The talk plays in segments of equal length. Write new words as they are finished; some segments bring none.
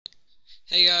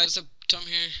Hey guys, what's up? Tom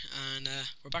here, and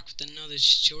we're back with another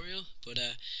tutorial. But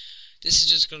this is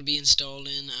just going to be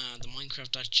installing the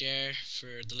Minecraft.jar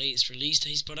for the latest release that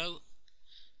he's put out.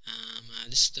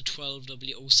 This is the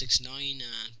 12W069, and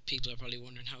people are probably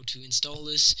wondering how to install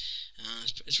this.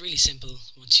 It's really simple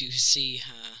once you see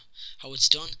how it's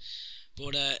done.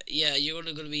 But yeah, you're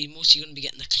going to be mostly going to be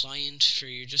getting the client for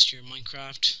your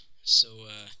Minecraft. So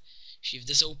if you have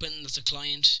this open, that's a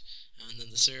client, and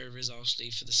then the server is obviously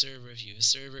for the server if you have a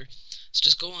server. So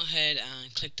just go ahead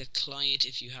and click the client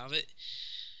if you have it,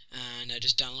 and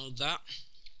just download that.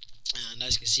 And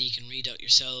as you can see, you can read out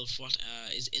yourself what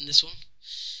is in this one.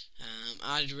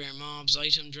 Added rare mobs,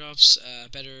 item drops,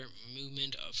 better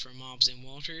movement for mobs in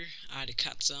water, added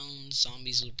cat sounds,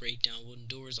 zombies will break down wooden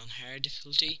doors on hard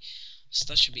difficulty, so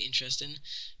that should be interesting.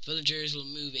 Villagers will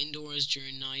move indoors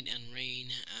during night and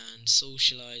rain and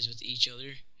socialize with each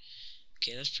other.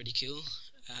 Okay, that's pretty cool.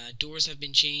 Doors have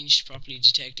been changed to properly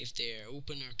detect if they are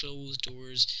open or closed.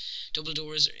 Double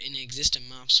doors in existing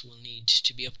maps will need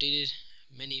to be updated.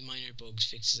 Many minor bugs,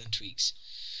 fixes and tweaks.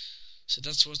 So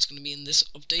that's what's going to be in this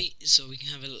update, so we can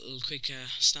have a little quick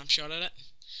snapshot at it.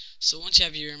 So once you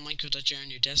have your Minecraft.jar on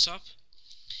your desktop,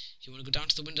 you want to go down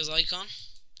to the Windows icon,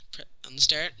 on the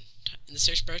start, in the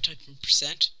search bar type in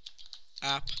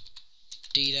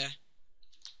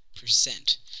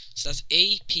 %appdata%. So that's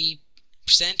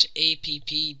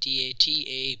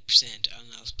appdata%,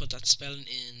 and I'll put that spelling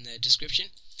in the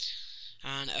description.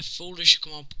 And a folder should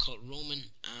come up called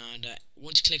Roman, and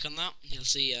once you click on that, you'll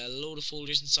see a load of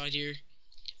folders inside here,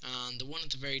 and the one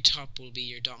at the very top will be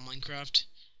your .minecraft,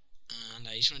 and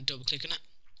I just want to double click on it.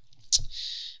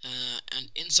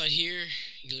 And inside here,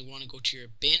 you'll want to go to your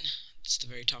bin. It's the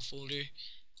very top folder.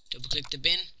 Double click the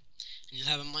bin, and you'll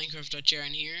have a Minecraft.jar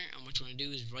in here, and what you want to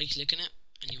do is right click on it,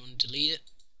 and you want to delete it.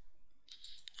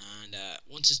 And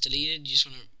once it's deleted, you just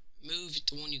want to move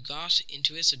the one you got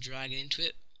into it, so drag it into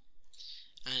it,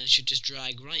 and it should just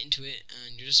drag right into it,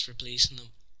 and you're just replacing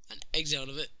them, and exit out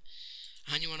of it.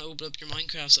 And you want to open up your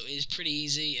Minecraft, so it's pretty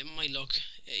easy. You might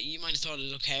have thought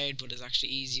it looked hard, but it's actually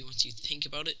easy once you think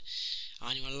about it.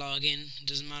 And you want to log in. It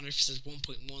doesn't matter if it says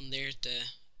 1.1 there at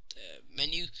the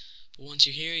menu, but once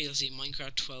you're here, you'll see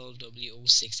Minecraft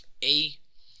 12W06A,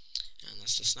 and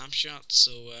that's the snapshot.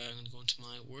 So I'm going to go into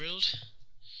my world,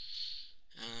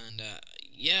 and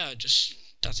yeah, just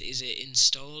that is it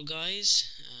install, guys.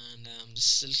 And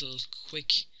this is a little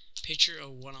quick picture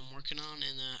of what I'm working on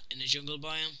in a jungle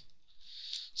biome.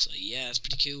 So yeah, it's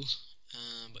pretty cool.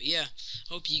 But yeah,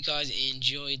 hope you guys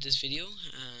enjoyed this video,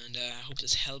 and I hope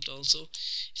this helped also.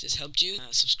 If this helped you,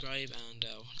 subscribe, and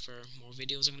for more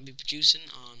videos I'm going to be producing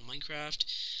on Minecraft,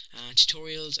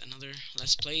 tutorials and other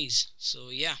Let's Plays. So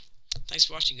yeah, thanks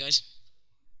for watching, guys.